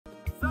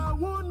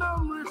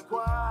wunam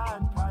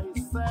required, I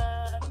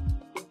said,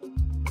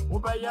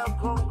 Ubaya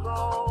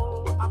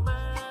Congo,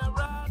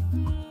 America.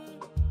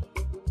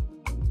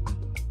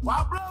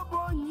 Wabra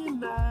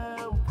Bonina,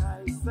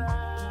 I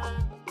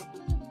said,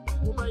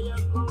 Ubaya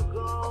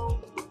Congo,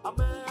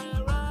 America.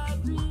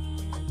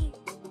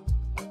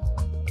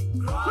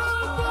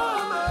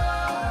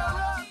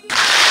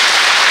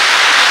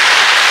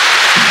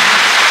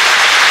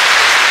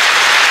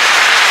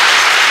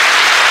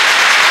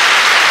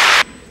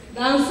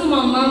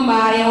 Dansoman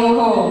mamba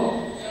yoho.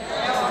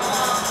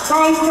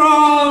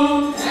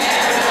 Kron.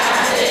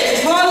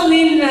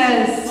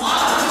 Holiness.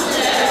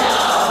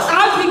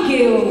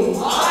 Abigail.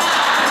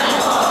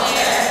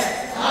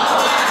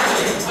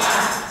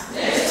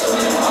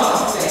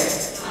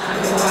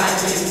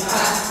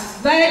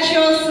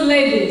 Virtuous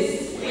ladies.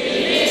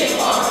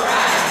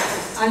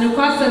 And the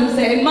question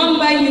say,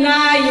 Mamba yina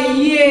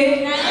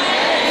ye.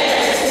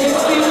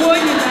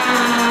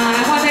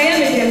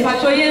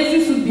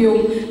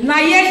 Na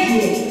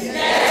yedi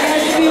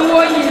yesi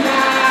wonyina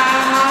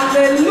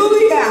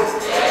hallelujah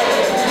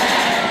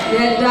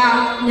yeda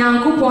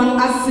nyankopon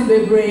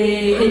asibebre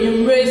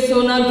enyumbre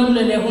so na dum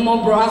ne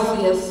homo braso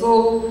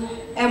yeso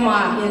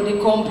ema ye the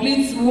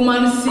complete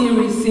woman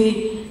series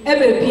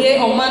ebepie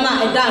omana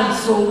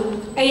edanso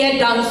eye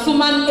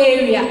Dansoman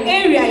area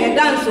ye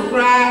danso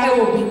kra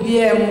ewo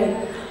bibie mu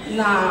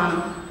na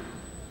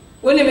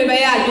woni me be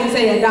ya adwen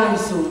say ye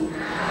danso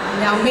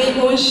nyame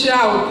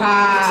onhira wo pa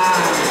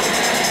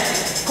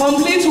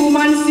Complete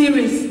Woman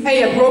Series,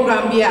 a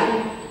program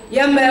here.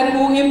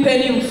 Yamako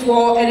impelling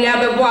for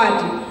a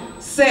board.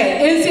 Say,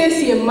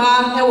 NCC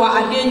ma, ewa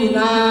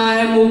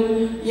adenina mo,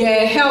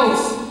 ye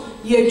health,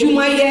 ye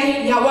juma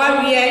ye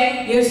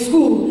warrior, ye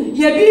school,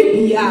 ye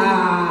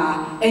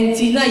bibia, and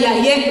tina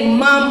ye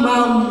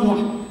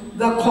mama,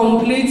 the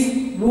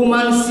Complete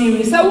Woman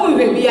Series. I will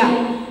be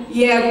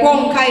ye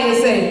bonka ye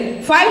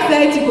say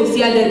 5:30 ko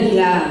sia da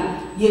bia,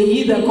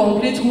 ye the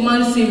Complete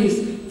Woman Series,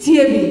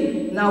 TB.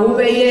 Na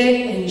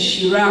wobeye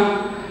enshira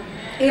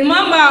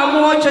imamba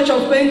mo Church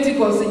of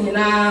Pentecost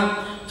nyina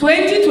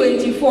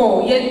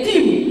 2024 ye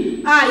team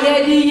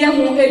ye di ye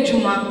ho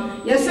adwuma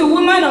ye say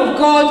women of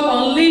God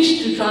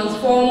unleashed to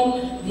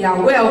transform their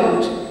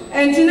world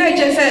and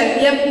teenagers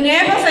say ye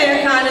never say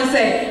ye can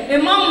say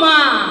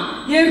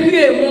imamba ye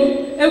hwie mu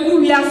egu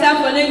wiase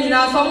afana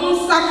nyina so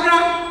mo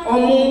sakra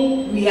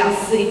omo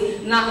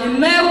wiase na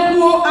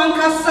emekuo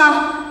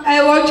ankasa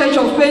our Church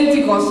of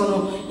Pentecost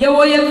no ye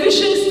wo ye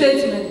vision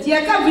statement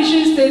ye ka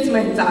vision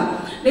statement na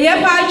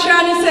ye pa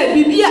atwa ni say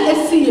bibia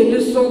esi ye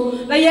ni so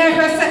na ye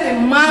hwese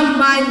man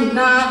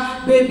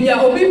nyina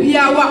bebia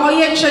obibia wa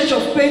oye Church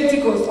of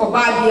Pentecost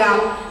obabia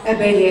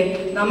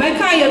ebeye na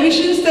meka ye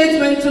vision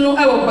statement no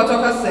e wo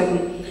potoka sem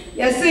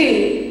ye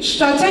say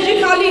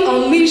strategically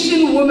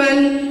unleashing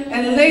women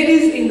and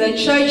ladies in the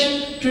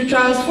church to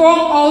transform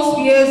all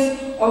spheres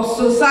of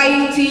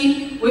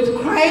society with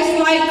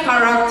Christ-like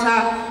character,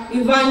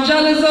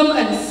 evangelism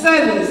and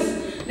service.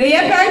 The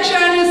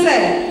yeperchani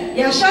say,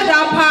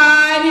 Yashada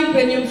pa ni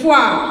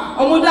penifua,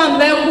 omuda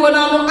mbeko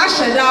na no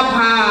ashada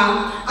pa,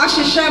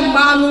 ashisha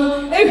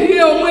mbanu,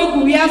 ehwie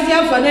omu wiase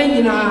afana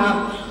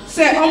nyina.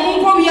 Say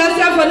omunko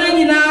wiase afana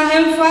nyina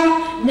emfa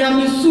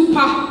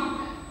nyamisupa,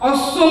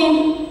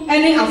 osom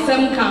ene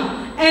asemka,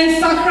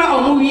 en sakra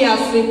omu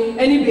wiase,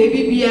 eni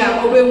baby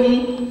bia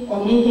obehu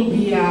omu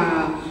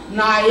bia.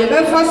 Na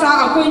yebefa sa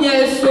akonya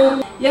eso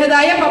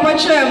yeda ye papa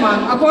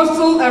chairman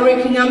Apostle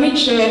Eric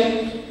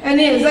Nyamiche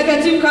any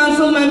executive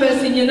council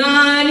members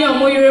nyina ni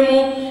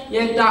omoyeremu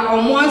yeda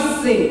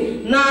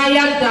omoase na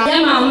yada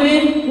ye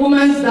mame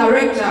women's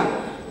director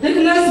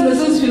Deaconess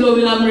Mrs.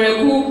 Philomena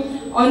Mreku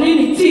oni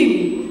ni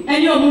team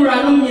any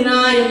omuranom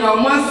nyina yeda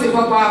omoase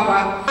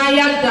papa na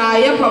yada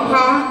ye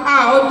papa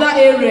a oda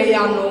area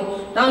ya no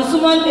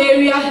Dansoman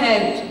area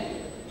head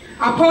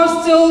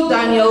Apostle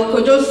Daniel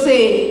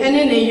Kojose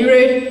ene ne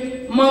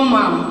yire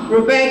Mama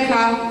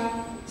Rebecca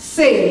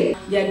say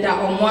yeda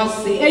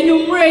omwase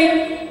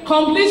enyumre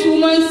Complete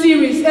Woman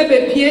Series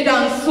ebepie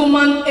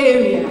Dansoman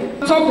area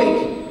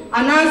topic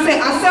anase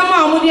asema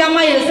amudi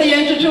ama yese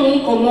yentwetwe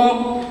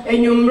nkomo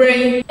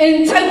enyumre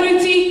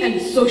integrity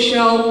and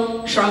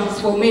social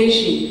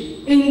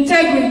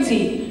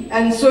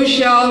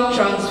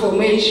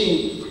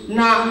transformation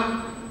na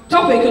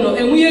topic no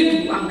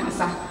emuyedu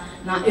ankasa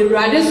na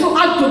ewrade so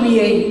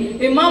adomiye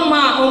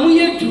emama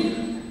omuyedu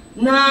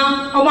na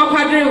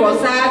omakwadre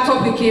wosa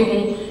topic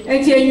hu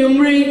enti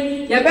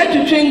enyumri ya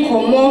betwetwe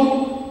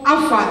nkomo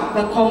afa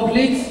the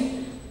complete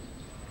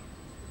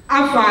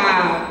afa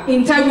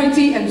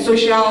integrity and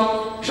social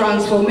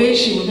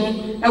transformation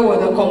ewo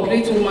the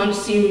Complete Woman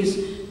Series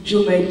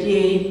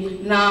jumedie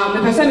na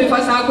mepesa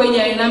mefasa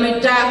akwenya na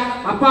meda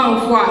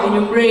apamfo a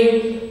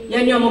enyumri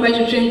yeni omo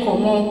betwetwe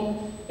nkomo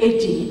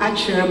edi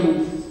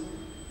akyeremu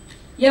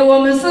ye wo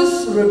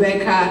Mrs.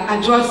 Rebecca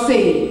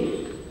Ajose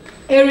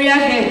area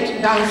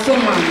head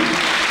Dansoman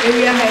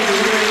area head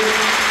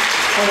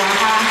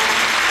owaha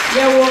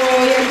ye wo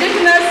ye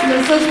Deaconess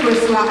Mrs.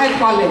 Priscilla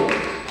Ekwale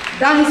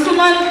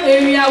Dansoman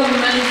area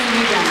women's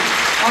leader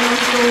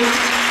also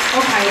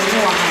okay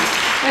no aha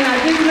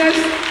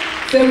Deaconess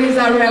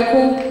Teresa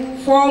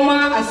Reko,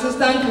 former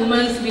assistant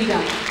women's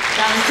leader,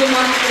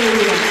 Dansoman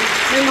area.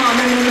 Me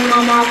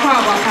mama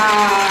kwaba.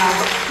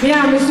 Me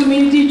am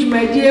Sumindi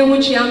Jumedie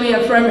which am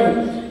a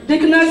friend.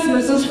 Deaconess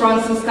Mrs.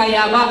 Francis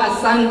Kayaba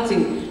Asante.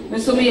 Me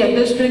so me a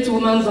district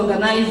women's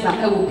organizer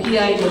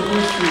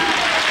PIWC.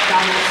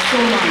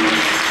 Dansoman.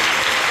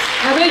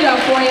 Abeja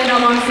for ye na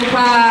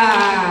mansipa.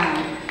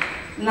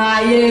 Na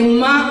ye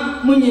ma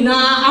munyina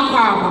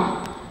akwaba.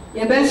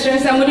 Ye best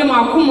stress amode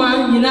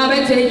makuma nyina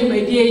beta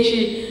dwumadi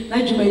echi na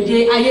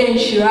dwumadi aye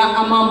nhira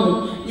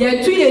amamo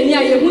ye tu ye ni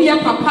aye hu ye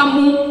papa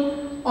mu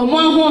omo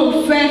ho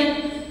mfe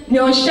ne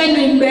o hye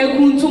ni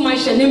mbeku ntuma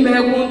hye ni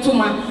mbeku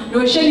ntuma ne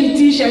o hye ni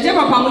t-shirt je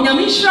papa mu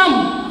nyame nhram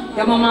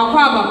ya mama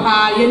kwa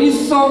papa ye ni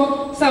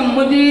so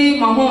samode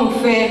ma ho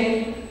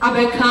mfe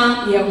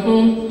abeka ye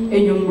ho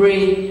enwumbre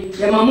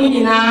ye mamu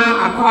nyina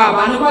akwa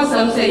aba ne ko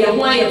sam se ye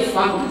ho aye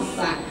fa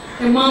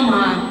e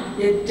mama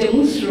ye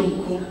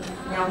demusrunku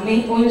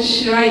Yami on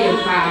shire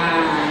pa.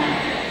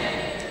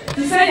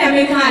 To say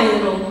Yameka,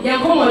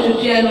 Yakomo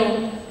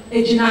Judiano,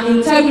 Ejina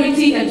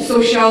integrity and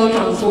social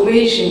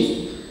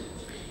transformation.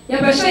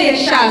 Yabasha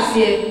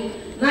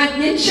Yashasye, not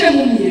yet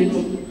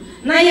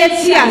Chemu, not yet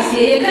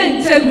Siasye, Yaka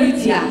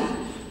integrity,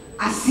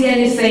 Asian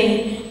is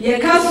saying,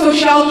 Yaka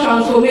social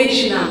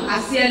transformation,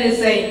 Asian is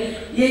saying,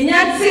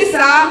 Yenyat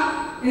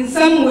Sisa, in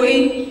some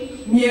way,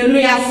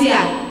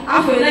 Mieluasia,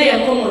 after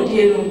Yakomo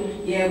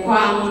Diano,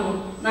 Yakwamu.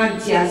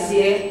 Nanti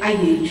asiye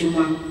aye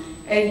juma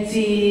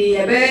enti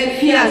ebe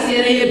fi asiye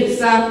na ye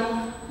bisa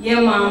ye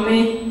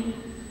maame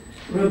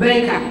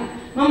Rebecca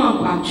mama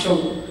mpacho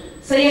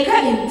say ye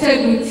ka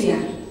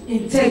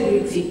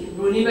integrity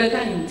roni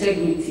beka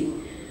integrity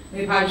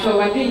me pacho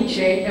wa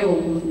dwinche e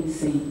wo mu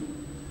nsin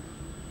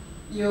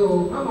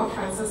yo mama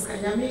Francisca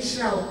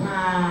yamisha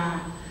opa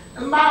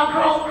mba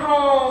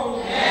kron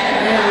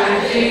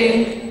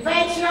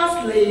virtuous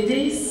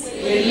ladies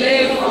we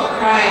live for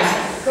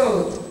Christ.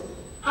 Good.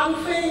 I'm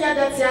feeling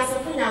that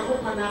Yasafunya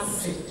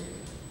Panasi.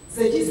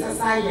 Say Jesus,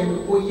 I am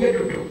or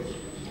Yedo.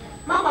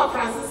 Mama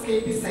Francis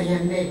gave me say your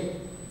name.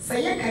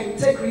 Say you can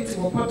integrity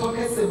or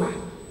Potokasima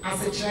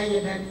as a child.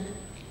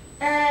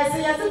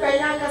 Say as a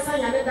Bayanga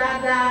Sayana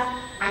Dada,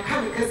 I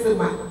can't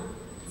Kasima.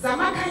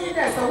 Zamaka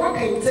Yeda, so what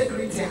can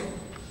integrity?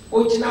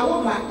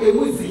 Ojinawoma,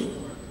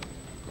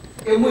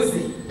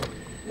 Emuzi.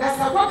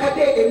 Nasawaka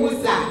de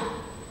Emuza,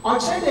 or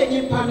China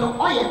Nippano,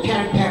 or your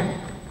parent.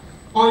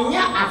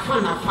 Onya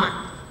afan.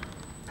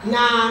 Na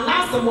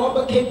nasa mo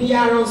ba ke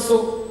biara nso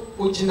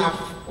ojina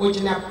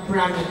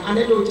brand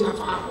ane de ojina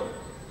fa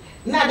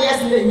na de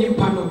ase na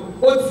nyimpa no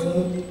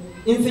otimu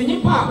nti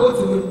nyimpa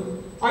otimu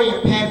oye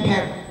pepe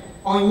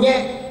onye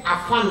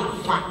afa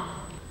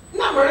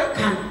na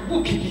American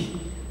book bi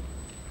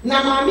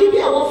na maami bi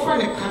a wo fa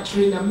ne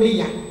Katrina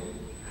Meya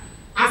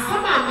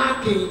asama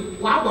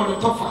amake wa agbo no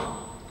tofa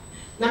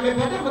na me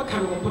peda me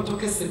kan wo poto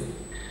kese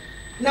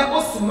na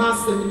osima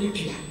asem ni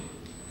dua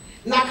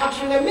na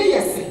Katrina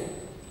Meya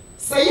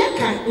say you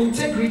can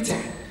integrity.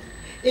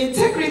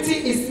 Integrity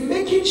is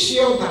making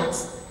sure that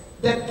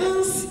the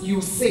things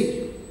you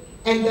say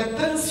and the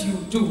things you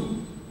do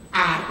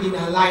are in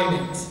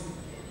alignment.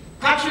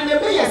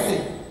 Katrina Meya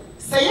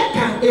say you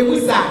can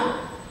emuza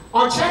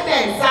or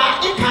chede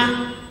za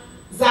ikan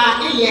za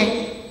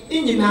iye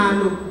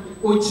inyinano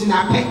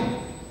ojinape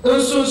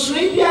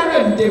nsunsun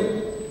biara ndem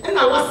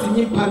na wasi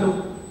nyimpa no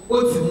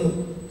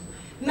otimu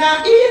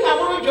na iyi na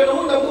mo dwo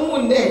no na mumu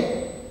nde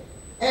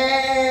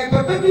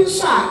papa bi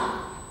sha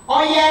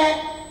oye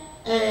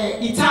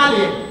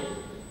Italian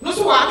no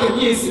so wa ka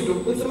bi esido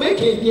nti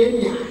make e bi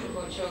anya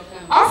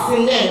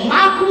osin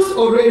Marcus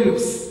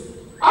Aurelius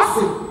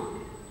osin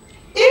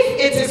if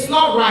it is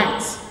not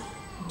right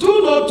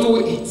do not do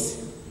it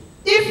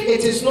if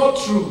it is not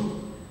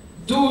true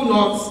do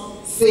not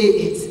say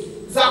it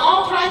za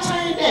okra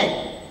chan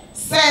there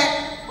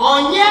say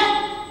onye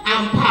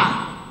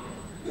ampa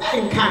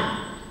menka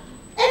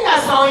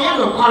ina sa onye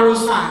no kwaro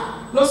sa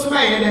no so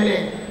ma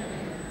yedele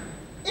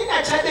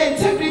ina chade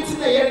integrity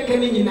na yerika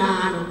ni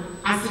nyina no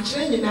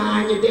asichire nyina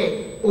anye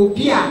de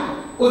obi a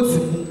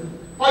otimu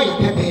oye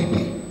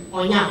pepepe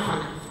onye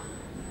afana.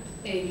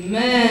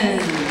 Amen.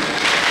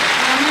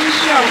 I'm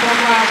sure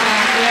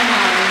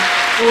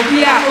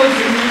obi a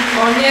otimu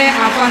onye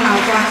afana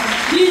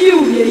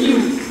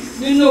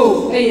you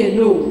know you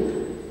know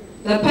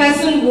the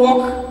person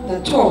walk the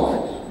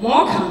talk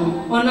more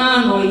can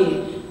ona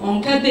noye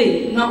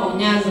onkade na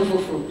onyaze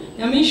foforo.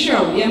 I'm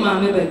sure ye ma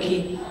me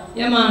baki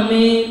ye ma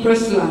me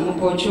Priscilla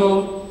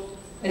mopocho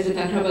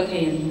ezekakra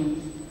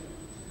yen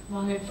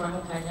Mami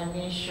Franca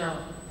yamisha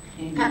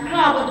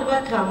kakra bodo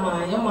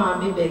kama ye ma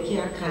me baki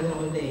aka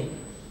no de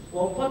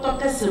wo poto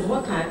kese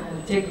mo ka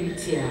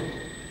integrity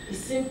it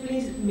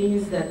simply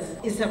means that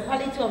it's a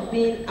quality of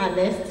being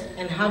honest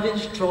and having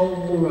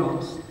strong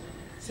morals.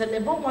 So the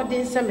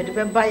modern se me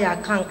de ba ya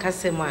kan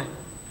kasema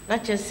na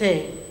che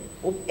se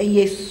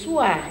yesu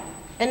a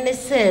ene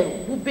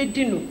se wo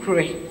bedi no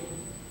kure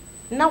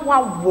na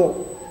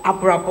wawo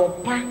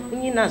abrabopa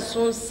nyina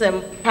so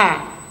nsem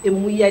pa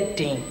emu ye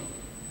den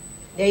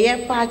de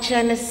ye pa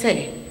kire ne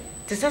se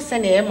te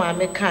sɛ ne e ma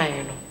me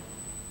kan no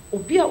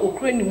obi a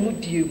okura ne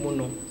mudie mu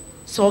no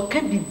so ka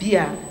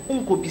bibia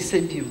unko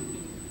bisabio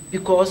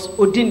because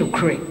odi no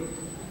kre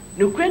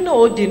na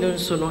odi no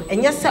nso no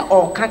enye se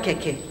oka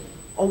keke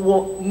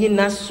owo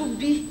nyina so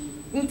bi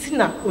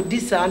ntina odi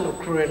saa no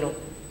kre no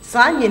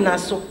saa nyina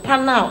so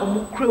pana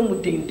omukra mu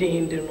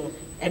dendende no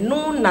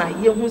eno na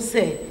yehu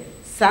se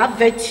saa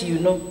virtue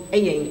no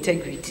eye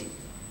integrity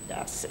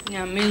that's it.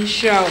 Yeah, me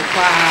sure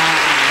pa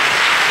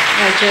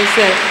na just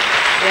say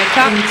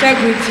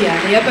integrity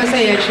and ya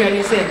pese ya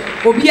chere say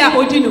obi a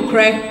odi no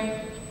kre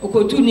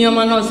okotu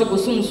nioma na se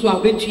bosumsu a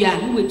betua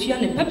ne wetua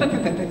ne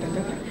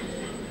pepepepepepe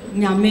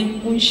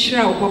nyame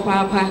unhira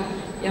opapa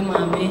ya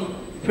mame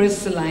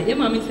Priscilla ya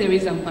mame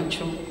Teresa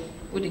Mpacho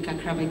odi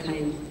kakra be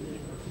kan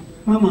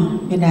mama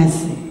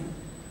medase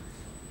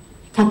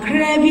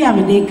kakra bi a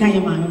mede kan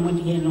ya mame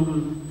modie no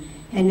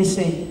ene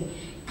se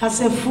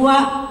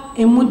kasefua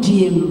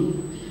emudie no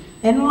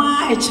eno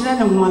a ekire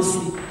ne ho ase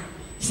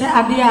se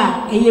ade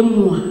a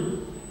eyemu a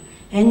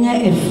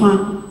enye efa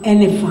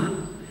enefa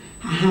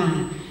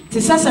aha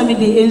ti sasa me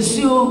de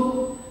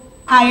ensuo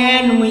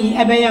aye no yi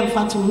ebeye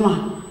mfato ho a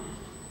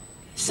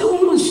se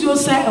wo nsuo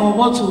se e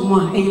oboto mu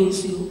a eye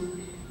nsuo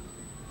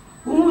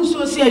wo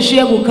nsuo se ehwe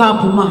egu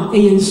cup mu a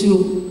eye nsuo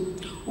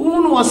wo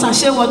no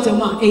wasahye water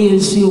mu a eye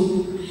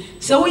nsuo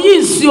se wo yi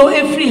nsuo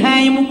efri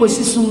han mu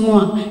kosisu mu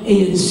a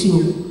eye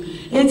nsuo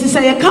enti se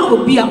ye ka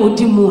obi a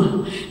odi mu a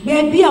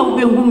be bia wo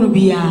be hu no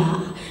bia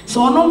se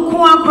ono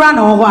nko akra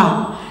na wo ho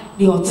a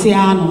de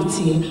otia na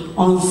otie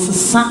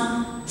onsesa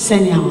se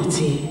ne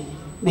awotie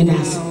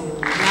Medas.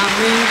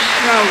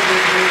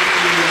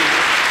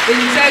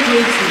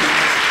 Integrity.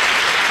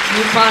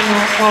 Nipano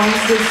on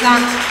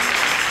Susan.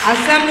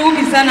 Asem will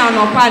be sent on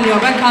a pan, your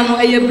backano,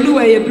 a blue,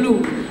 a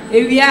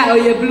via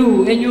or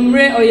blue, and you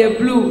mre or your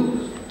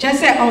blue. Just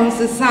say on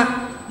Susan.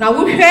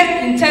 Now we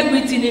have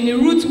integrity in the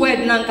root word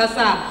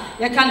Nankasa.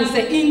 You can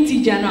say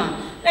integer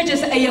now. Let's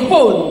just say a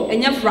whole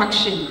and your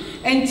fraction.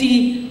 And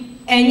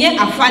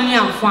yet a funny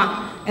and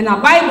fun. And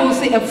our Bible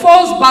says a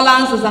false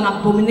balance is an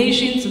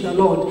abomination to the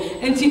Lord.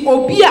 And ti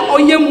obia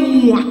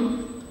oyemwa.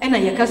 And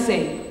I can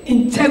say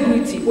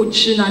integrity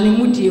ochina ni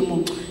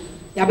mudiemu.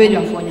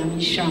 Yabeja for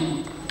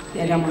nyamisham.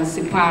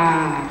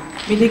 Yadamasipa.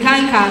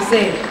 Midikan can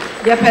say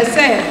ya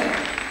pese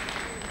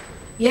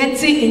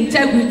yeti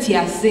integrity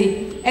I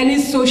say any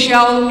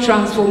social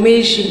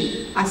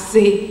transformation I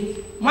say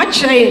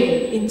much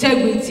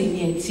integrity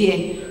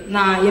yeti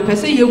na ya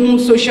pese yehu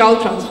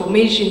social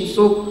transformation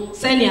so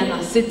senior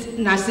na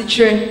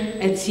sitre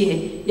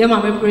etie ya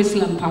mama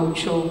Priscilla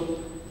Mpacho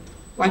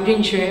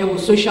wadwinchire e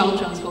social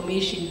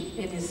transformation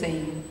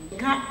anything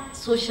ka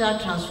social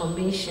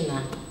transformation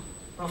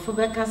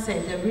Professor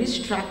said the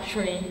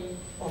restructuring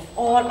of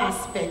all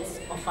aspects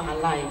of our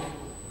life.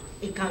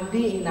 It can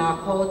be in our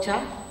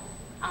culture,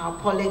 our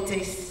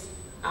politics,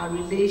 our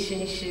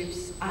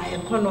relationships, our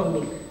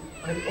economy,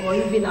 or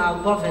even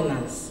our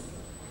governance.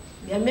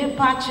 The main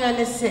part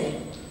say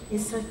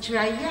is a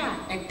traya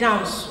a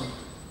dance.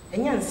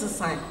 And yan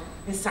sign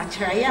in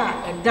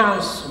Sacharaya a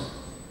dance.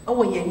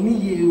 Oh, ye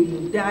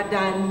ni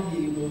dada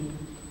ni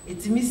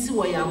it's missy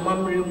wa ya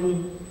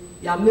mamremu,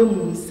 ya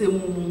memu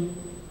semu,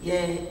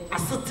 ye a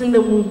certain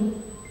mu,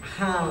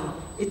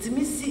 it's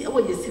missy oh,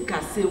 ye sika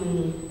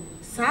semu.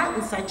 Sa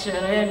in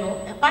Sacharaya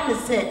no, a pan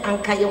say,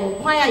 Anka ye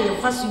wire your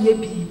first ye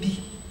bibi,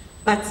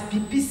 but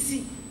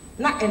BBC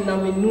na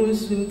enamenu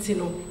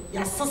suntino,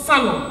 ya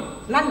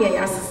sasano, na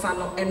ya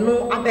sasano, and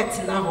no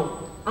abetinaho,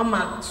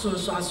 ama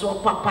so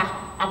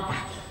papa. Abba,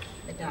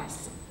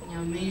 that's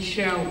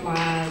social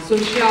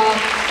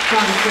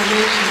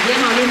transformation. Then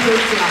I'm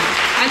interested.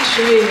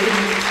 Actually,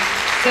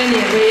 send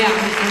your way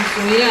out and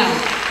so yeah,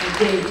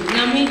 again.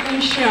 Now, me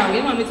and share. We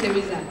mama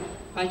Teresa.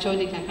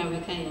 Pachodi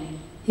kakawekaya.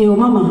 Yo,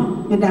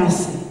 mama,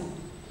 medasi.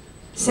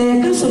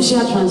 Say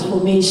social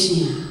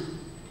transformation.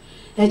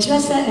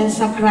 Echese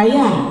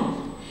ensakraya.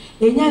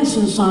 Enya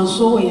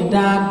nsunsanso we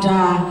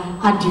dada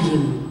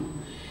adirim.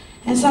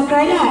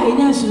 Ensakraya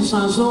enya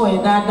nsunsanso we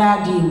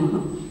dada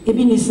adirim.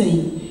 Ebi ni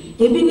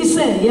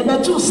say ye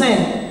betu say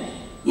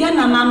ye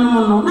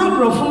nananom no na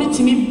brofo ni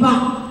timi ba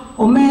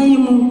oman yi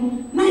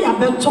mu na ya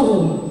beto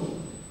wo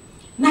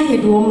na ye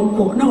de wo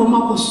mko na wo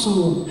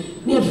makoso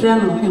na e fra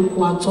no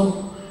enkoato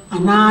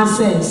ana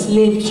say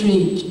slave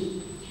trade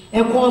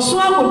e ko so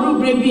akodu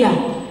bre bia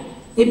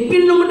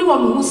ebinom de wo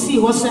mu si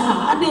wo say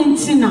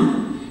adentina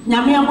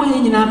nyame aboye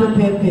nyina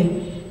pepepe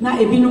na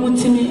ebinom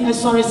timi e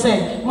sorry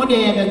say mo de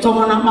ye beto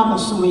mo na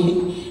makoso ye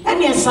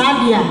ene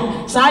sadia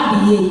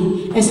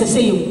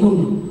esese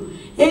yekunu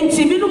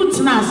enti binu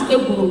tnas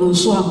egunu no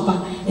so ampa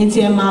enti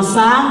e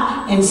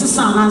masa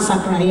ensesa na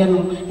nsakraye no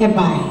e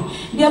bai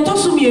de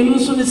atoso mienu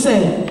so ne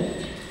se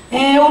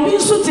obi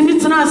so timi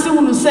tnas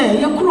hunu se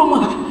yekuro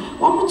ha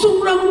omutu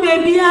mura mu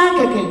bia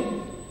keke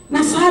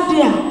na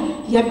sadia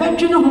ye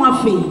bedwene ho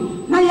afei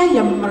na ye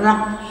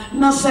yemra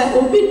na se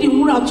obi di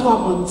mura to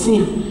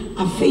abonten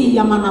afei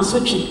yamana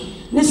sotwe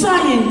ne sa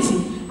yenti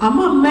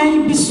ama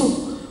man bi so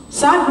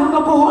sa do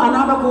bako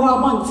anabako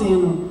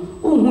abonten no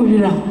unhu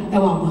wira e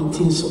wa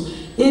abonten so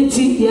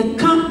enti ye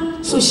ka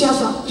social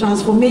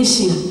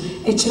transformation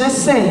kyerɛ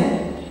sɛ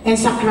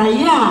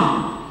nsakraya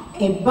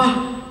eba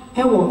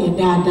ewo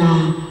edada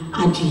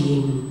adie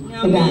mu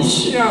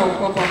Sure,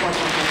 papa.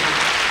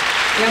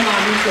 Yeah,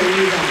 mommy, so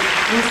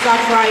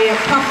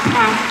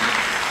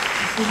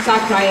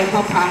Nsakraya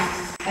papa.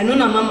 And no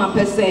mama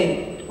per se,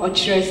 or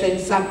chess and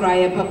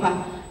Sakraya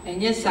papa.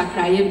 And yes,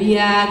 Sakraya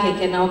bia,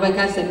 keke na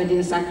obeka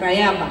semedin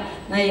Sakraya ba.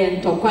 Na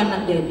yen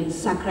tokwana debi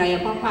Sakraya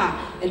papa.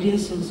 Edin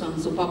son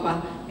so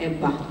papa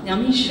eba.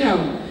 Nyami sure.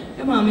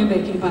 Yeah, mommy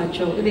bekin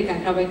pacho. Ede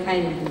kakabe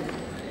kaye.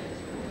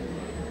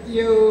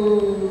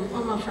 Yo,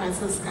 Mama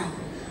Francisca.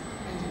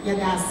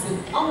 Yadasi.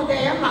 Oh,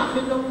 there, I'm not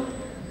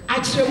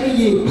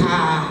actually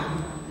pa.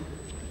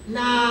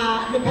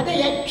 Na me pede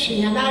ye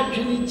twi na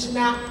adwene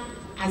gina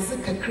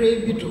azeka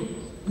krebido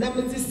na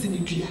mezi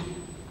sinidua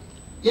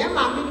ye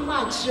ma me ma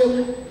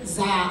akyerem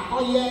za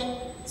oye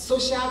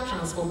social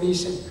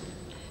transformation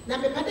na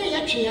me pede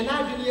ye twi na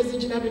adwene ye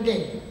zigina do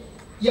den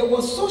ye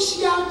was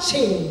social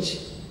change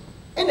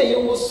and ye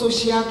was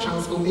social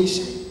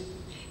transformation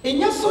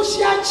enya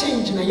social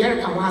change na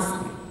yere ka wasa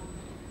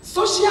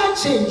social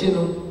change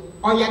no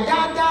oya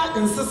dada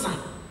nsesa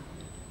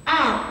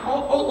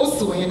o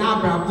so ye na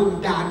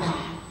abrabom dada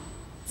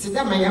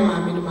Sida my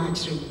mammy no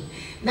matching.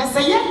 Na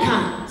say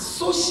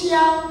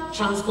social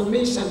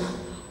transformation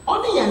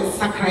only yan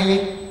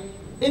sakraye.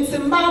 In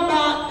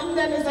Zimbabwe, and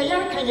then is a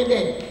year can you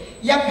then?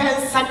 Ya can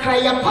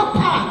sakraya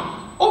papa,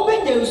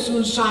 open your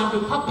soon shadow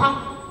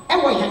papa,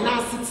 and what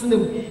yana sits no,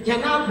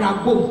 yana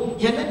brabo,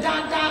 yana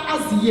dada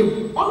as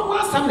you. On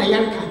was some the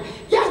yanka,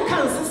 yan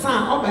can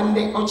san open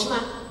the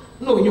ochna,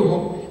 no you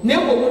hope.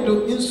 Never would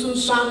do in soon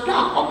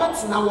shadow,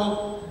 obets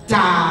now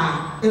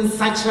da in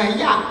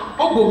sakraya,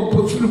 obo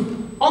perfume.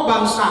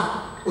 Obansa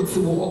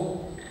otiwo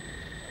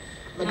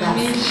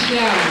Amen.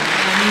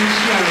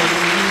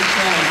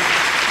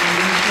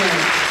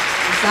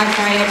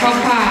 Sakraya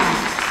papa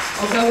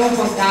obewo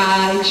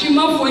foda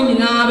ichimafo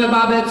nyina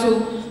beba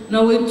beto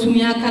na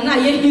wetumi aka na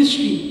ye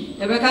history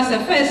e beka se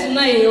first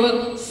na ye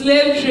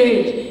slave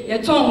trade ye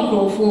ton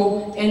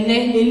krofo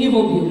ene eni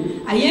hobio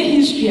aye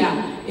history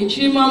a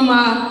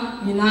ichimama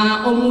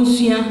nyina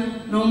omusua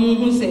na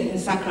omuhu se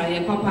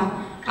sakraya papa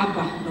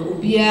aba na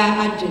obia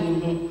agene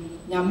ho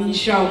nyame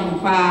hwa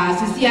mpa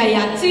sisi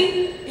ayati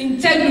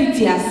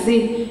integrity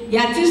ase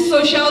yati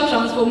social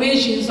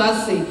transformation so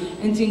ase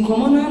enti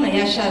nkomona na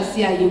yasha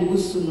ase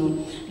ayegusu no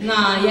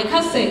na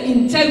yeka say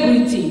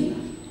integrity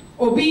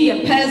obi a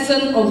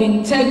person of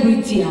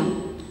integrity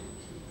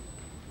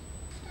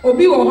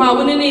obi wo ha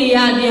woni ne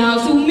ya dia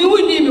so mi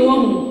woni mi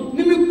wo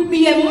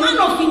mi a man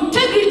of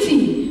integrity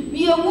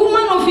mi a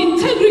woman of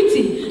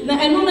integrity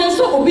na eno na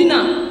so obi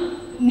na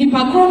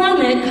nipa krona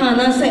na eka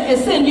na say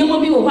ese nyoma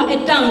bi wo ha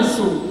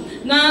edanso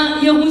na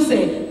yehu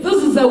say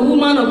this is a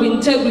woman of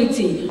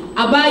integrity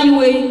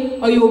abayiwe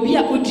oyobi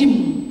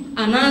odimu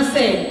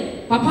anase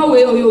papa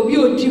we oyobi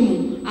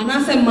odimu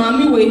anase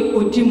mami we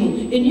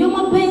odimu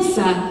enyoma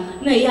pensa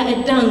na ya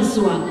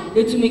edanso a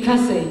etumika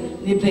say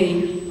ne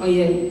pay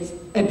oye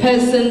a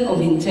person of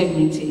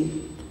integrity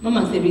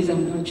mama say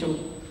reason pacho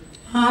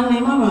ne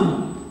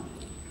mama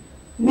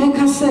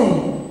meka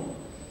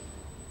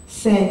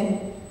say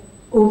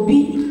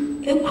obi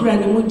ekura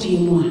ne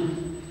modimu a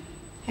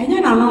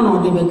enya na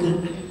no de beka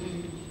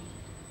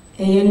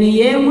ne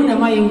ye mu na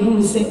ma ye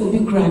hu se obi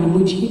kura ne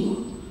mudi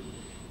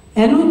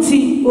enu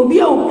ti obi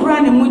a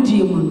okura ne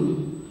mudi mu no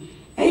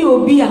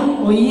obi a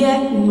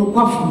oye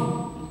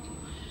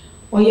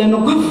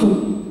nokwafo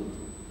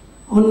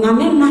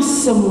onane na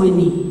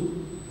semwani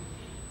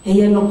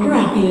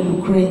nokra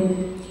nokre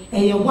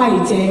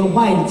white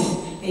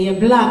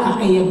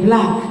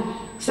black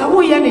sa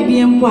wo ye ne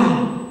bi mpo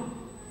a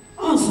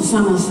on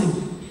sesana sem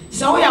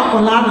sa wo ya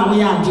kola na wo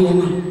ya ade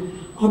na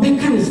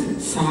obeka ni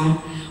saa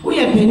wo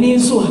ye pani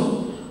so a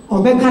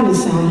obeka ni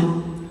saa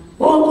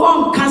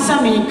on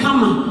kasa me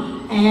kama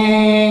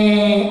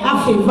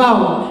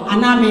afevawo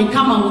ana me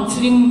kama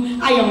utrim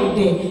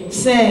ayawde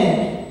se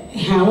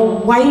ha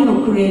why no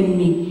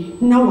kreni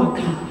na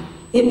waka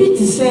ebi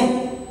ti se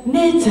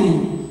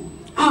Nathan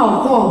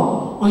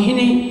awo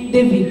ohene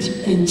David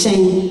enchen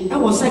e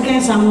was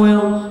 2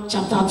 Samuel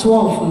chapter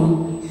 12 no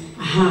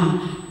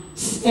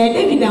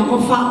David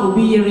akofa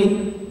obi yere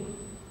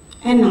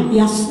ena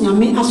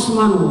nyame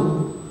asoma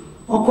no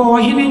okọ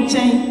ohene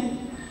nchen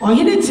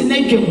ohene ti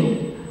nadwem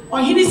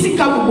ohene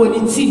sika bobɔ ne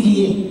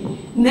tidie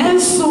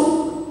nanso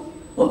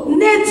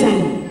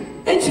Nathan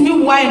etimi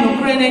why no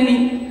kra nani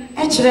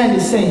e kire ne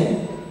se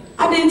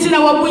adenti na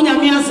wabu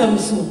nyame asem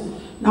so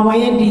na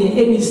waye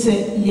de eni se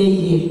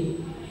yeye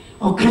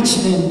o ka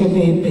kire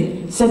bebebe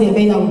se de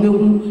be ya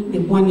obehu ne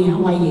bone a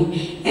waye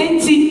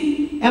enti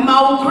e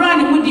ma wo kra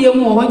ne mudie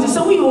mu o nti se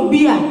wo ye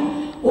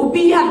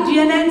obi ya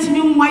de na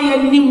ntimi mwaye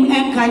nim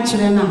enka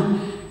kire na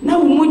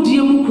wo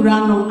mudie mu kra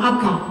no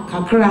aka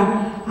kakra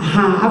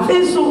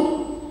afenso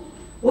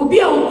obi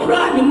a wo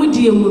kra ne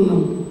mudie mu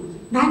no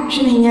na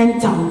twene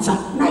nyantanta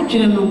na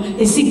twene no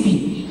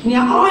esibi ne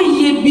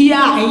oye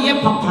bia eye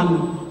papa no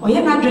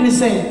oye na dwene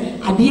se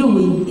ade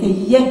we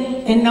eye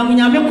enam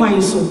nyame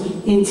kwan so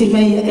enti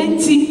beye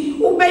enti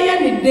wo beye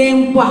ne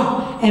den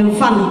kwa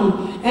emfa ne ho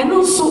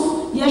eno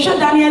so ye hwe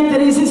Daniel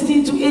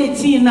 3:16 to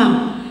 18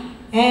 na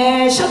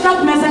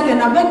Shadrach, Meshach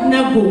and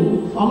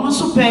Abednego omo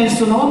so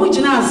penso na omo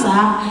gina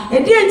asa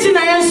edi enti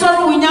na ye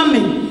nsoro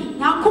wunyame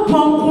na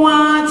kopon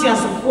kwa ti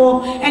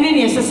asefo ene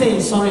ne yesese ye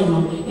nsoro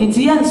no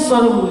enti ye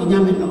nsoro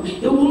wunyame no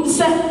ewum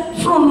se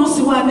from no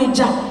si wa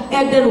neja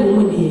edere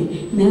wo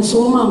de na nso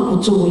o ma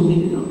nkoto wo ni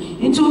no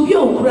enti obi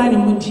okura ne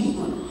mudi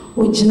no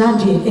o gina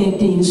de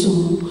ede nso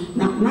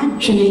na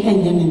twene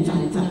enye ne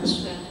ntanta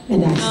so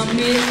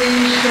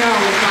amazing show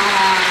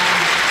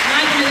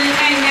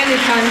the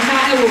Santa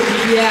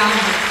Ewobia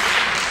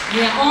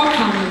near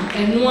Orcam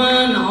and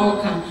one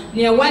Orcam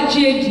near what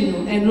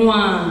Jadino and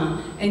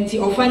one and the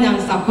Ofanian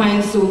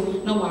Sapine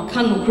so no one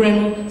can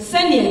creno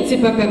send ye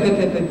tipper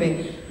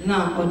pepe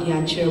now or the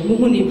archer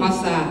Muhuni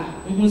Passa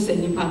who said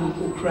Nipan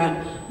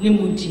Ukra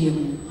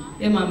Nimudium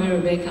Emma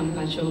Rebecca and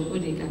Pacho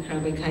Udika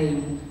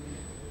Crabecayum.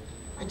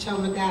 A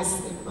child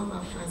gas,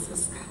 Mama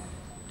Francisca.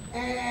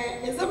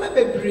 Is a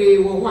baby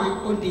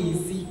or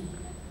daisy.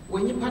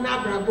 When you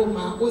panabra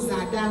boma,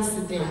 oza dance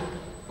there,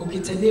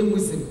 okitane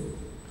muslim.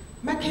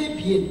 Make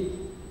bien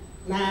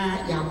na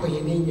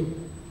yakoye name.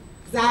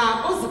 Za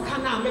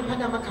ozukana me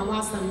panamaka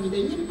wasa mi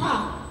de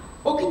nipa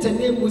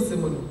okitane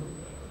muslim.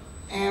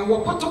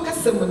 Wapotoka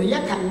semon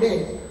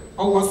yakande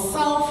or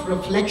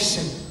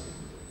self-reflection.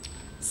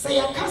 Say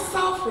a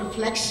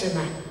self-reflection.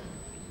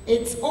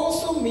 It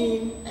also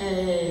means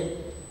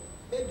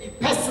maybe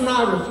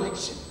personal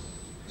reflection.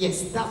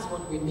 Yes, that's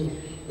what we mean.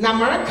 Na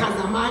Americans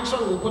are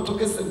marching with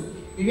Portuguese.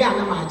 We are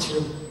not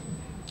marching.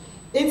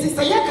 It is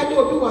a year can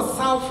do a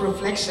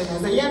self-reflection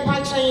as a year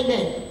patching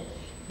there.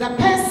 The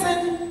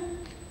person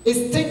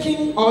is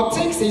taking or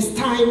takes his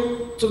time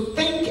to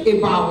think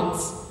about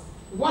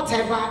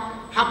whatever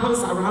happens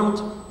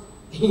around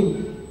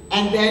him,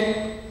 and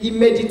then he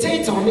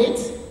meditates on it,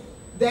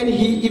 then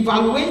he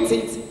evaluates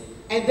it,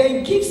 and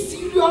then gives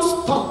serious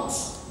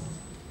thoughts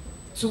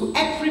to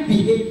every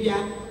behavior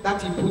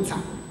that he puts up.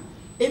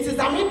 It is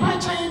a mepa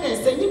China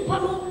saying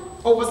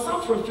or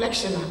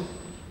self-reflection.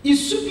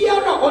 Isu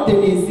biara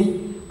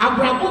odenezi,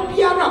 abrabo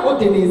biara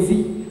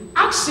odenezi,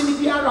 action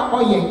biara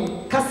oye,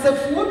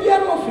 kasefuo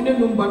biara ofine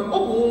numban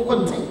obu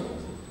nkontai.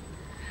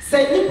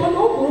 Say nipa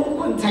no obu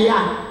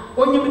nkontaya,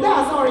 onyimda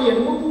azori ye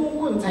no obu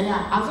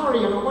nkontaya,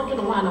 azori ye no wodwe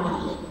no wana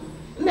maye.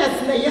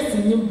 Nnes na yes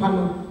nyimpa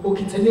no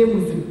okitane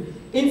muzim.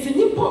 Inti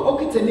nipa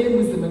okitane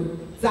muzim.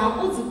 Za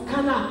ozu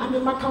kana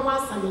amemaka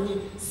wasa menye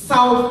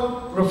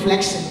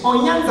self-reflection.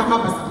 Onyanza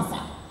mabasa.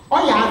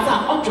 Oya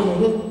aza odwo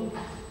ho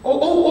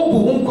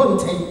obu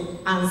nkontai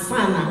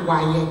ansana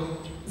waye.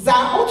 Za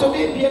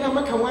otobe bia na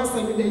maka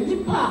wasa menye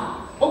nipa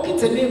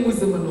okitane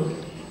muzim no.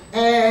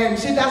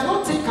 She does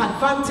not take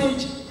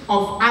advantage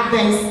of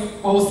others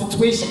or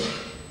situations.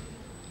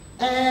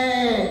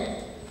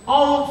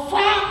 On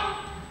far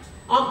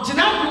of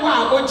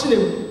Jinabuwa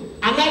Ochinem,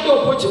 another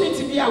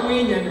opportunity be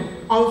away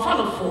on front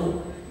of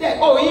four.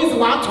 Oh, he's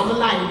one Tom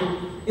line.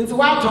 Into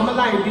one Tom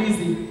line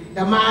busy,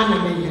 the man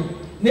and man.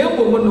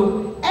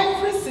 No,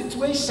 every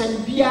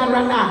situation be a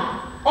runner,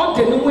 or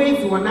the new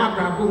ways one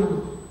abra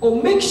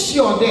or make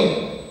sure that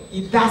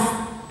he does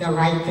the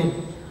right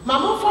thing.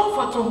 Mama from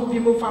Fato who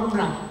be from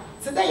Bra.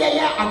 So there,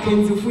 I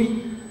can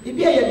free. If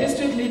you are a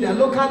district leader,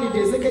 local leader,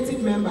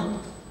 executive member,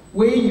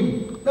 where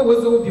you, there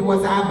was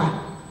was Abba.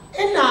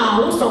 And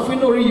now, what's of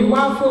no you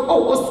want for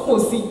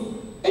Osmosi?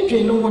 And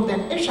you know what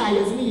that Esha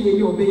me,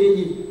 you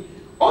obey.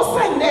 Or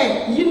send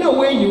there, you know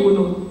where you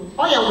know.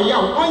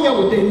 On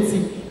your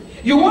density.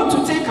 You want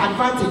to take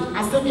advantage,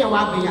 as them your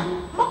wabia.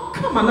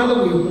 Come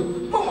another way.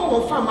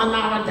 Mama from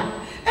Manarada.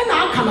 And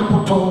I can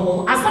put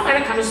as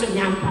American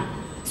Yampa.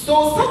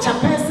 So such a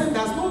person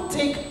does not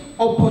take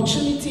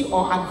opportunity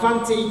or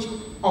advantage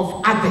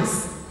of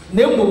others.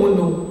 No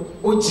no.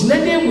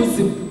 Ojinane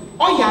Muslim.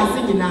 Or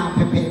yazin in our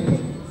pepe.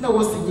 No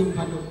was in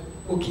Yimpano.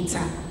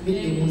 Okita.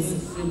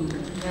 Muslim.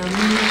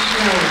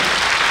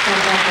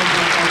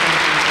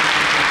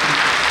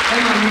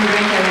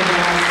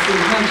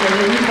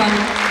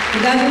 He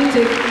doesn't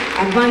take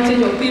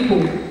advantage of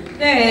people.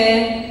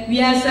 There,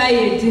 we are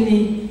saying,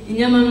 in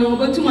Yamano,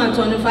 go to my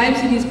 25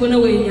 cities,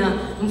 Ponaway,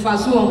 and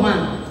Fasu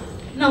one.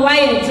 Now, why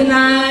it's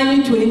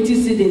 20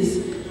 cities?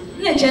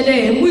 Nature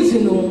there,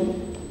 Musino,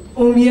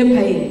 only a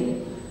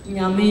pay.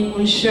 Yami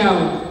on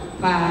show,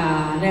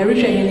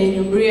 Narisha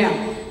in Umbria,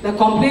 the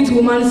complete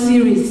woman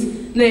series,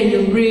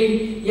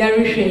 Nayumbri,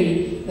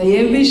 Yarisha, the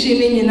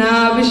envisioning in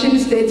our vision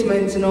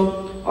statements,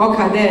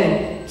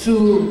 there to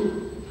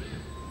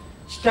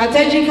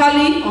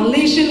strategically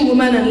unleashing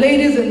women and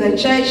ladies in the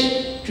church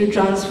to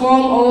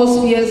transform all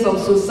spheres of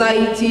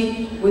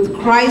society with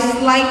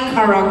Christ-like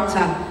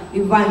character,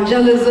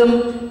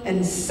 evangelism,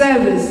 and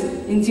service.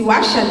 Inti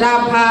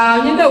washada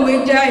pa, nyenda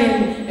weja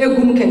in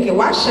egum keke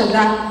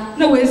washada,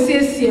 na we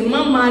siesie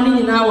mama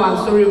ni nyina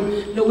wa sorry,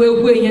 na we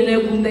hwe yen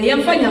egum da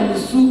yemfa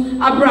nyamesu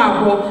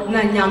abrabo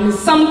na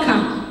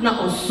nyamesamka na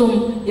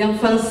osom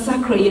yemfa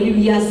nsakra yen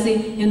wiase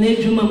yen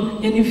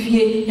adwumam yen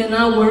fie yen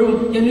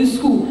awarum yen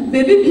school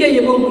baby bia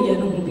yebo hu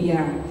yen hu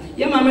bia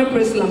ye mama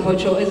Priscilla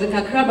Pocho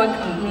ezekakra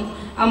baka ho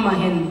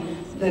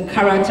amahen the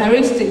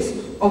characteristics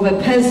of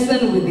a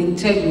person with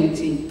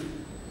integrity.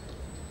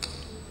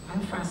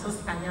 I'm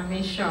Francis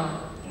Kanyamisha.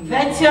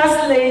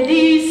 Virtuous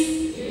ladies.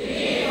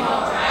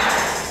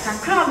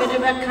 Kakra me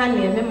never can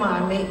near me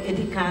mammy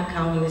edika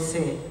can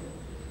say.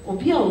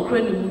 Obi a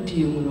okra ni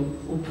mudi mu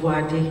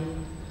obuade.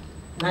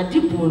 Na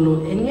dipo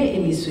no enye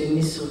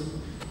eniso.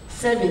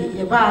 Sebe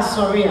ye ba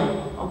sorry a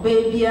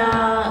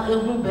obebia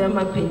ehu be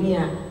ma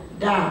pania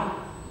da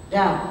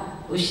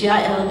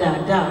oshia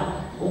elder da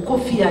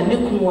okofia ne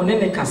kun woni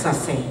ne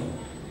kasasen.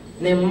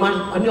 Ne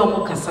ma oni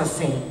omo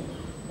kasasen.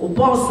 O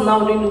boss na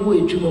oni no wo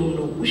edwumam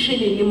no wo hwe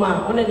ne nim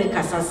a oni ne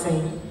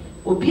kasasen.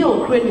 Obi a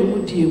okra ni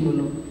mudi mu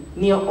no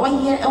ne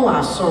oyɛ ɛwɔ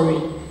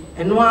asɔre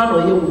ɛno ano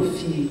yɛ wɔ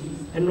fie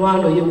ɛno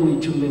ano yɛ wɔ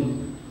edwuma mu.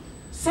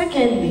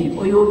 Secondly,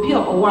 oyɛ obi a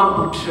ɔwɔ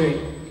abotre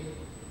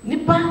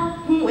nipa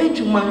hu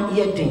edwuma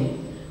yɛ den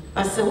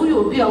asɛ woyɛ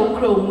obi a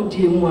wokra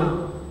omudie mu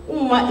a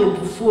umma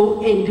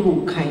ebufuo endi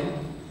wo kan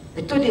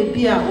ɛtɔ de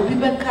bi a obi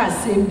bɛka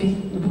asɛm bi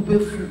obi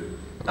bɛfu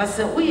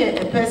asɛ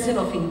woyɛ a person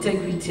of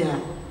integrity a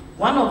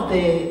one of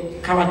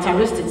the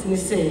characteristics ni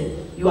say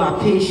you are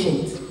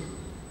patient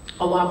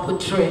ɔwɔ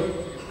abotre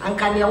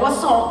anka ne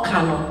wɔsɔ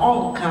ɔka no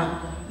ɔnka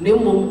na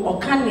mmom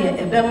ɔka ne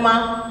ɛbɛma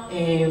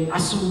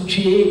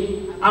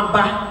asomdwie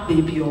aba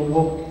baby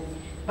ɔwɔ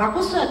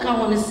baako so ɛka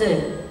ho ne sɛ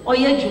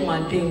ɔyɛ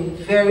dwumaden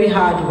very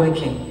hard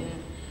working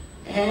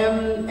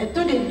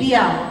ɛtɔ de bi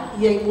a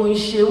yɛ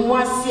wɔnhyɛ mu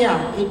ase a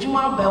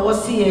edwuma ba ɛwɔ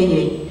se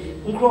yɛyɛ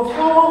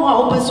nkurɔfoɔ wɔ hɔ a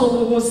wɔpɛ sɛ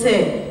wɔn ho sɛ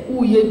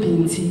woyɛ bi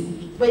nti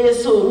bɛyɛ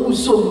sɛ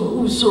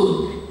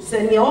wosom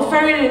sɛ nea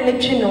ɔfɛre ne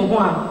twe ne ho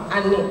a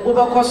ane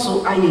wobɛkɔ so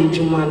ayɛ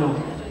edwuma no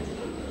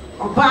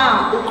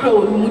Oba okra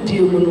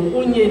onumudie mu no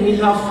onye ni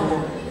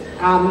hafo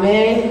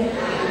amen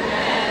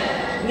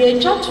ye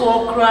chato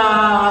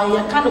okra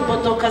ya ka no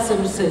poto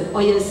kasem se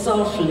oye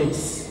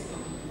selfless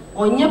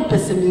onye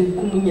pesem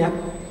kumunya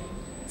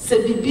se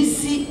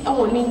bibisi e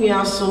woni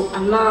nua so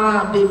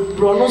ana be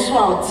bro no so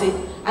aute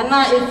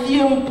ana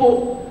efie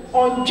mpo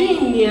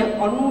ondwin ne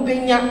onu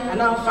benya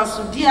ana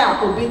mfaso di a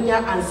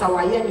obenya ansa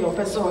waye ne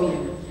opese oye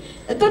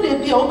eto de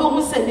bia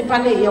obehu se nipa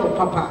na ye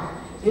opapa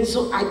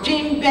nso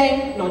adwen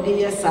ben no de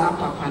yes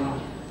papa no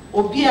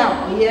obi a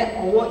oye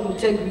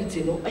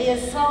integrity no oye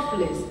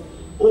selfless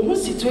ohu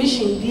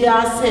situation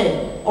dia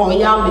say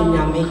oya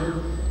menyame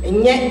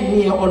enye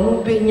ne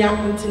onu benya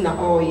ntina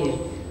oye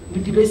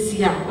bidi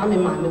besi a na me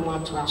ma me mo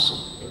ato aso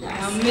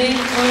amen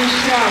on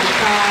shout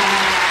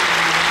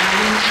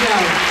amen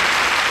shout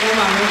e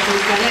ma me ko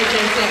kale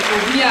say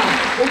obi a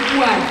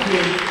obu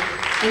ade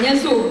enye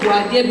so obu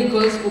ade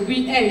because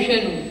obi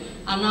ehwe no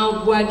ana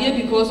obu ade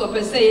because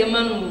opese ye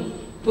ma no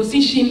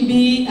position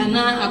be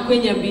ana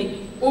akwenya be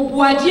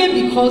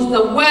obuadie because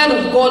the word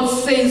of God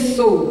says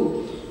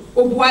so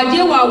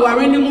obuadie wa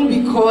warene mu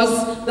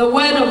because the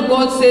word of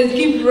God says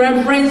give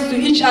reverence to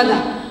each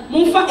other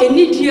mumfa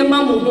enidie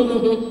ma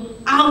mo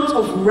out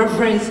of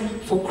reverence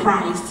for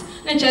Christ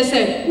na che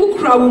say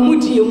wukura wo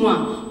mudie mu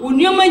a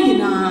onuoma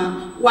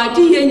nyina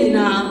wade ye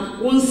nyina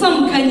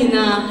wonsam ka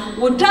nyina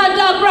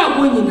wodada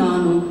brabo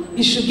nyina no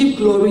you should give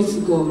glory to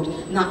God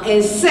na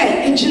ese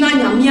ejina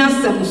nyame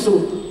asem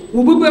so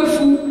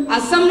Wububefu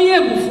asamni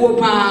ebufuo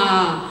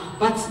pa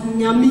but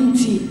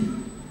nyaminti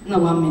na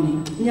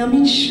wamene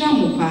nyamin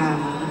shamu pa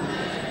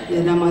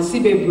ya na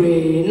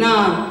masibebre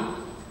na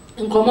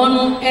nkomo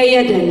no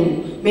eyede no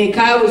me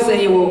kai wo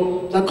say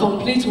wo the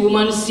complete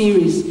woman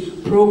series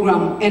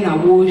program ena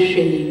wo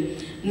hwe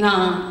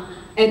na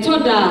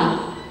etoda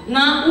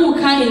na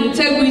uka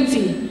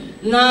integrity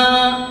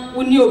na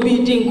uni obi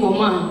di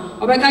nkomo a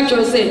obeka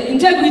cho say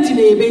integrity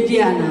na ebedi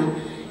ana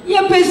ye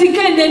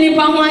pesika ndeni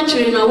pa ho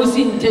akire na wo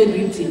si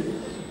integrity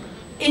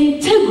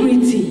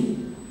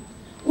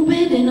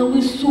ubede na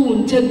we so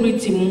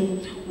integrity mu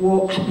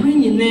wo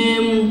abrinyi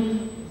na mu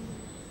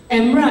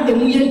emra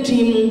emu ye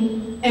din mu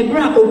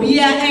ebra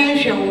obia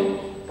enhwe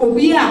wo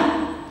obia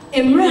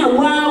emra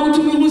wa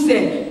utumi hu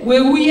se we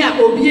wuya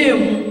obia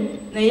mu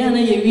na ya na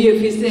ye wie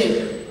fi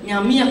se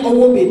nyame a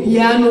owo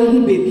bebia no hu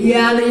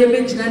bebia na ye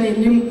begina na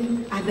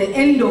nim at the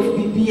end of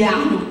bebia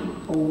no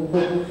oh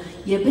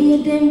ye be ye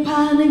den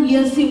pa na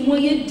ye si mo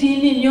ye din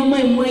ni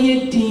nyoma mo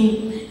ye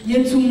din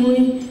ye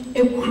tumu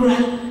ekura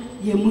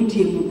ye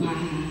mudie mu pa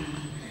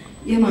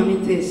ye mama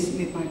tes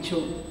me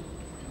pacho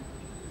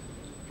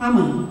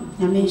ama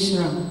nyame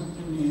nshira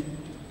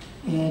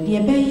de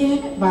be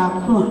ye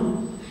ba ko a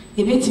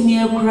ye betimi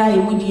ekura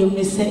ye mudie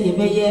mu se ye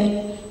be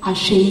ye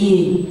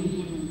ahweye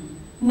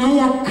na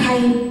ya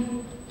kai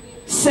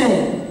se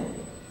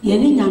ye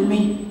ni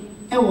nyame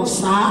e wo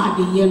saa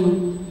adeye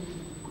no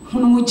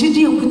hunu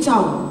gidi ekuta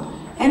wo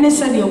ene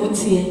se de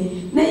wotie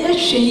na ye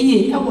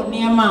hweye e wo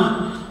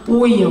niema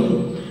wo ye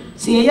ho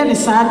se ye ne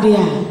saa de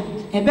a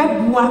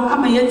ebebua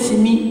ama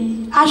yatimi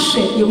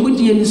ahwe ye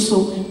mudie ni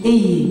so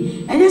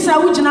eyi enye sa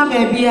wo gina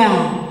ba bia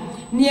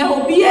ne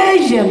obi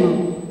eje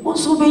no wo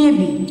so be ye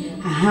bi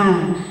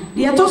aha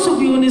de to so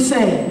bi oni se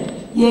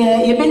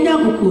ye benya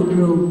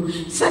kokodro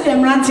se de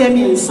mrante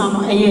mi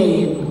nsam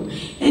eye no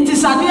enti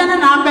sade na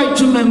na aba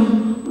dwumam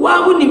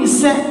wa wonim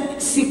se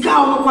sika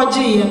wo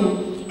kwaje ye no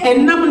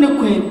ɛnam ne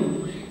kwan mu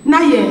na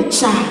yɛ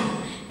kya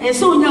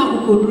ɛsɛ onya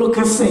akokoduro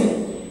ka sɛ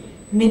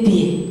me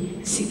deɛ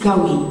sika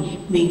wei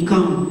menka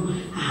ho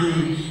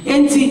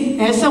enti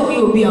ɛsɛ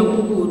woyɛ obi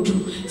akokodu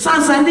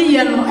sansa ne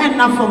yɛ no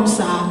ɛnna fam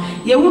saa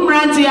yɛwu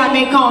mmerante a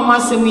menka ɔma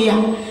asɛm yi a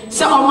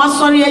sɛ ɔma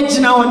sɔre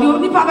agyina hɔ ne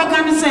onipa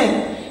bɛka ne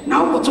sɛ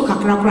na wokoto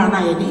kakra kora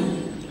na yɛ de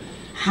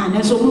ne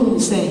nso muhu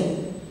sɛ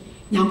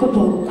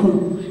nyankopɔn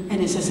ko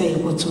ɛne ɛsɛ sɛ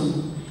yɛkoto no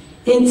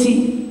enti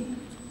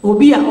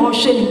obi a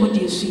ɔhwɛ ne mu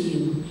deɛ so yie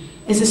no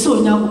ɛsɛ sɛ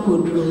onya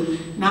akokoduro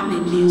na ne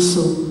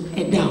nso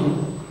ɛda ho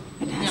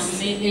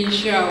nyame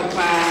nhyira wo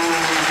paa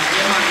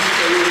yɛma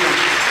msɛ yoga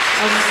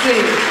ɔse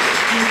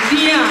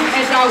din a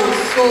ɛda wo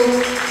so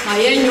na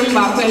yɛnwom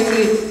baako ɛsɛ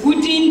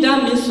wodin da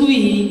me so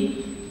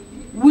yi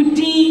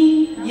wodin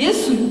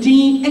yesu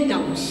din ɛda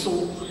wo so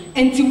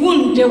enti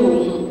wonde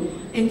wo ho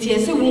enti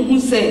ɛsɛ wohu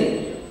sɛ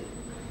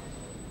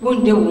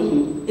wonde wo ho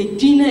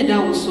ɛdin na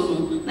ɛda wo so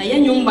no na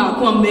yɛnwom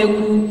baako a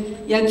maaku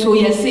yɛto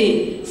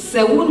yɛse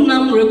sɛ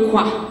wonam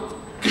rekwa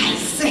kae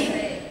sɛ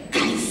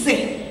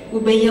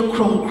wobɛyɛ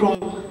kronkron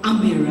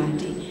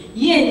amerade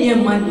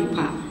yɛnyɛ ma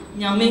nipa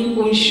nyame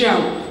onhyira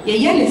wo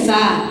yɛyɛ ne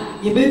saa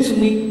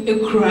yɛbɛtumi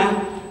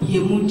ekura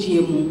yɛmu die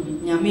mu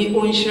nyame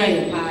onhyira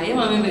yɛ paa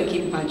yɛma me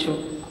bɛke mpatwɔ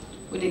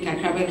wode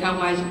kakra bɛka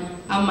ho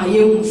ama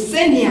yɛhu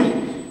sɛnea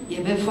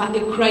yɛbɛfa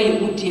ekura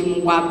yɛmu die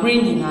mu wɔ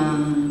abere nyinaa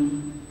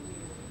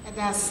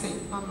ɛda se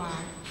mama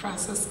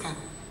Francisca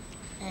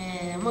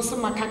mo so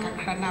maka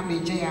kakra na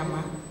megye ya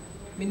ma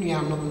me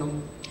nuanom no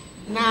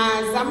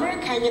na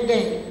zamerika nye dɛ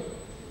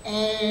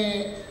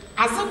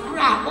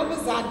azakura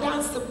obiza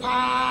dance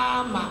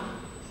ma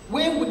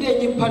when would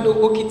any pano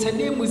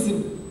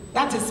okitanemusm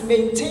that is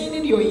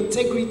maintaining your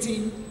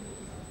integrity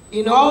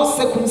in all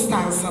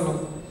circumstances.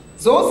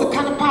 Those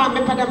kind of power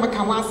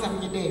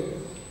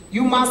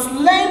you must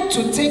learn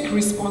to take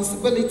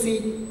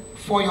responsibility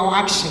for your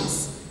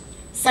actions.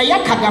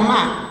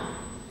 Sayakadama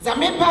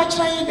zamepa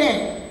trying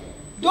there.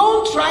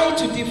 Don't try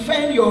to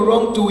defend your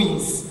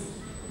wrongdoings.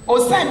 Or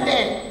send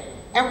there.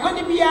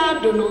 Ekwani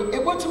biya dono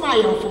ebotuma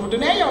yofum do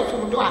na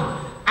yofum do a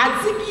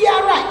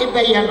azibiara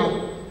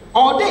ebeyano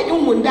ode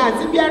imunda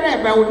azibiara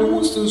ebe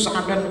wodu sunsu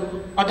adano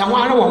oda ho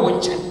are wo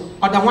nche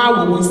oda ho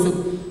awo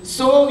wonsem.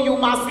 So you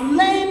must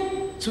learn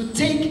to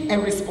take a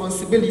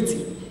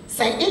responsibility.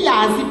 Say iya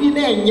azibi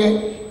na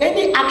enye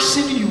any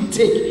action you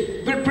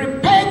take, be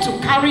prepared to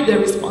carry the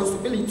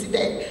responsibility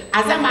there.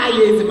 Azama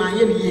ye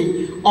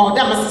ye or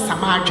da masisa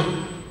madwo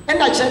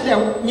enda chede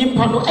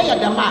nyimpa no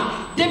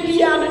eyadama de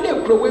bia no na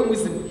ekrowe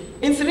musem.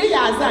 In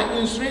Syria,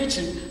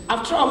 insurrection.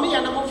 After all, me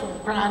and I'm from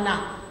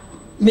Prana.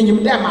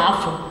 Meaning them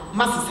after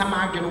Master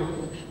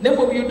Samagano. Then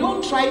you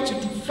don't try to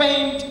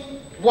defend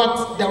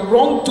what the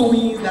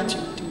wrongdoings that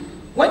you do.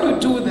 When you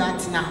do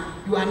that now,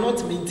 you are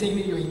not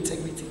maintaining your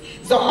integrity.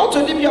 So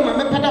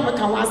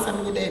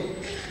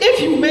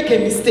if you make a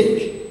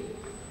mistake,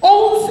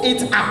 own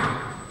it up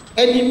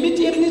and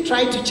immediately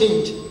try to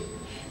change.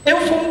 And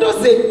from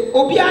those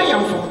Obia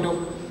am from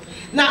them.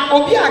 Now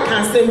Obia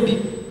can send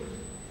me.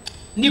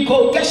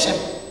 Nicole Geshem,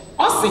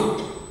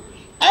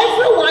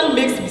 everyone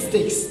makes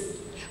mistakes,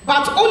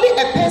 but only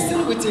a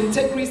person with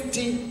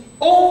integrity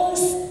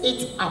owns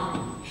it up.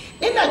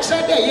 In a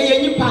child,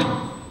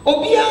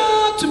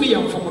 Obia to me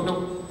young from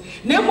them.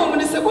 Nemo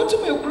when say what to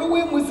me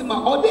grow Muslim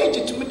or day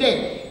to me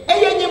there.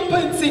 A young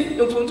pansy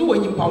in front of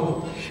one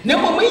pound.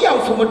 Nemo me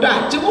young from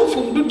that, Jimon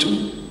from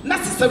Dutu,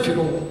 Nasa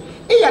Safiro.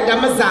 Eya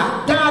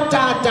Damaza, da,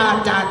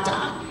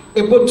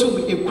 a botu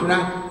a cra,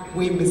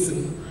 we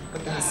missing.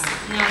 That's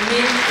nyame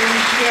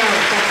onhyira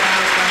papa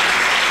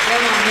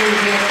ema me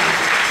yeka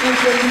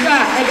nfomga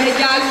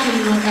ebeja atum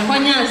no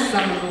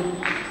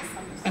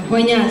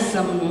ehwanya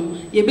asam no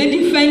ye be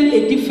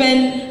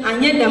defend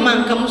anye dam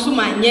anka muso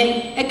manye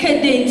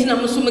ekede nti na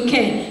muso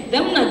meke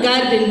dem na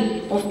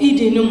garden of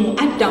Eden no mu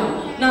Adam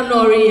na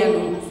noriye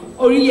no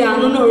oriya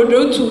no no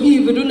do to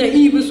Eve do na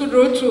Eve so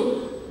do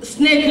to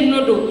snake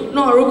no do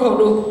na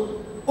orokodo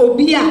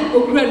obi a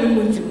okura no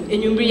mutim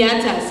enwumri ya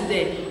taase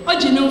de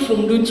ogine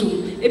mfomdo tum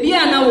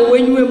ebia na wo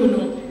wanyiwe mu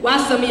no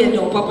wasam ye de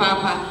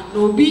opapapa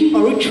na obi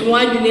orotwe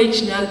adwene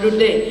achina do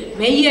de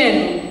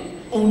meye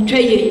no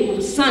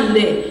ontwaye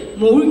Sunday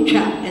mo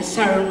rutwa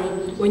esare no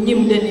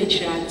onyim de na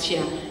chira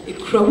atia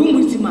ekura wo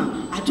mutima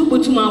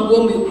atobotum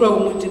abo mo ekura wo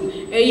mutim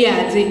eye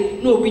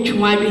ade na obi twe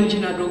adwene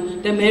gina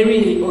do de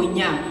mary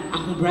onya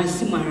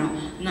ahobrasi mara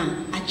na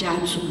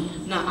ajatu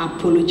na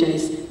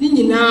apologize ni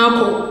nyina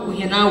akọ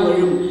ohena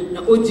awarem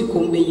na odi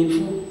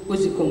kombeyinfu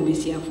ozi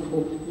kombesi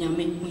afo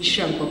nyame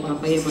nhira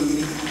papa ye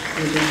mame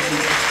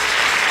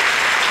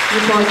ni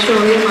bocho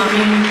ye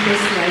mame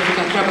personal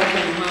kakaba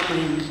kan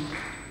mama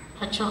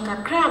achoka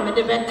kra me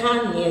de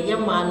beka ne ye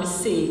mame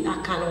sei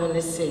aka no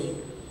ne sei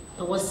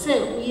e wo se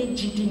uye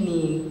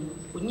gidini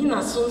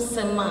onyina so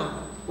nsem a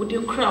odi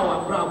kra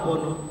wa brabo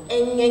no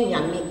enye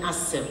nyame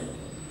asem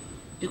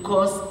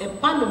because a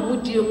band of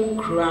mudium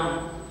cry,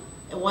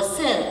 it was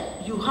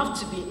said you have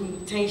to be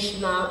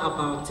intentional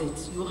about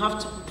it. You have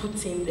to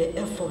put in the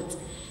effort.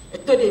 I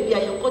thought they be a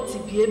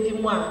yokoti be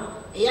more a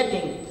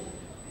yading.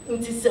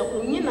 Nti se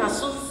unyina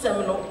so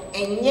sem no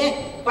enye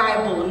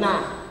Bible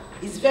na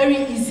it's very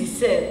easy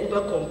say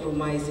ube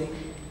compromise.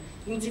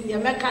 Nti ne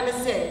meka ne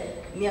say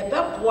ne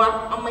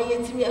beboa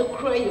amayetimi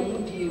akura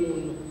yemudie mu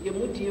no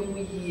yemudie mu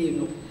yie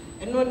no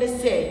eno ne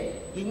say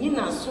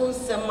yenyina so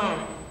sem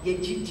a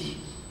yegidi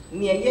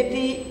ne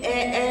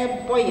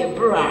yede boye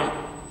bra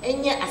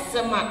enye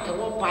asem a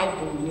ewo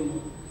Bible ni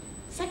mu.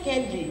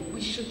 Secondly, we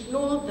should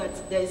know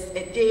that there's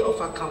a day of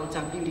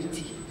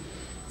accountability.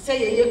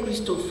 Say ye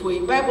Christopher,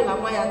 Bible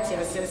amaya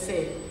tia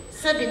say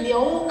sabi ne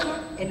oka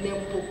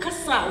enempo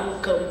kasa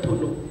oka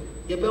mpono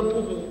ye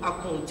bebu hu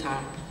akonta.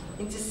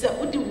 Nti se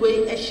odi we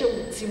ehye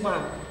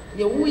wutima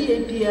ye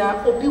wuye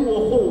bia obi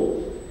wo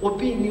ho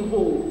obi ni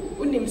ho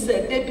unim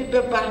se de bi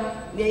beba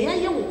ne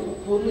yaye wo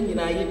kukuo mu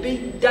nyina ye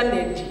be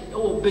danedi e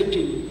wo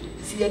bedwem.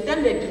 Si ye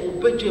danedi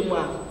wo bedwem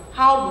a,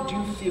 how would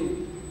you feel?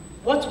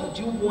 What would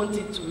you want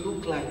it to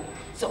look like?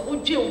 So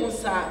odwe wo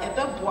sa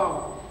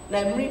ebeboa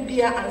na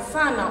mribia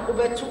ansana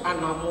obetu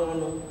anamo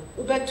no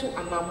obetu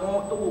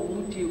anamo e wo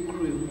mudie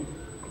kuremu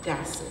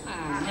das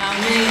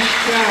nyame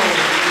crow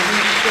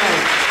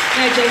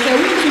na je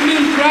we to me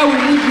crow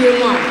mudie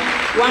mu a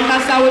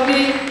wankasa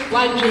wode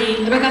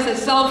wadwen ebeka say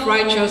self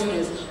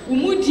righteousness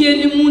umudie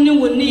ni mu ne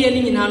woni ye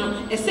ni nyina no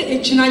ese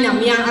echina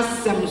nyame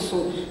asem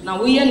so na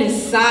wo ye ne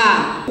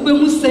saa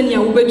obehu senia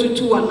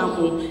obetutu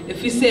anamo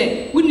efi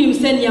say wonim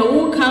senia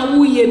wo kan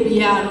wo ye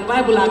bia no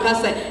Bible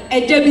akasa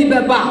eje bi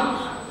beba.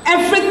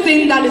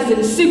 Everything that is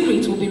in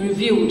secret will be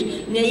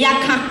revealed. Ne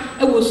yaka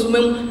ewo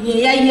sumam,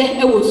 ne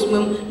yaye ewo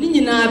sumam, ni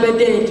nyina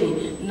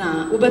bededi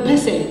na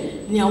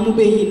obepese ne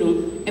amubeyi no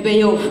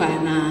ebeye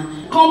ofa na.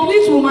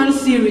 Complete Woman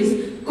series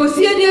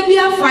kosie dia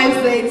bia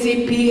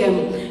 5:30 p.m.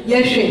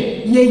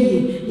 yehwe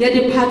yeyi ye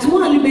the part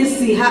 1 be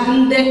see ha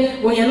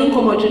nde wonya no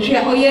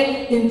komotwetwe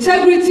oye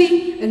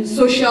integrity and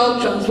social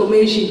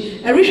transformation.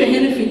 Erihwe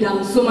hen fi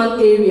Dansoman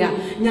area.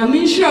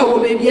 Nyame nsure wo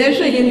be bia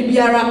ehwe hen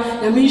biara.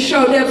 Nyame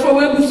nsure therefore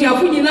we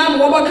busuafo nyina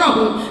mo baka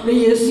ho na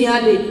yesu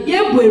ade. Ye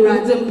bo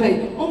Awurade mpai.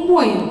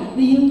 Omboye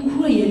na ye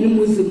nkura ye ne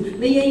muzim.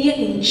 Na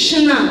ye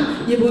nchina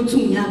ye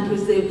botum ya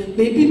preserve.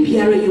 Baby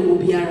biara ye wo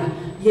biara.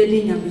 Ye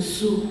de nyame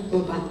su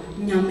baba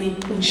nyame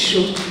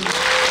nsure.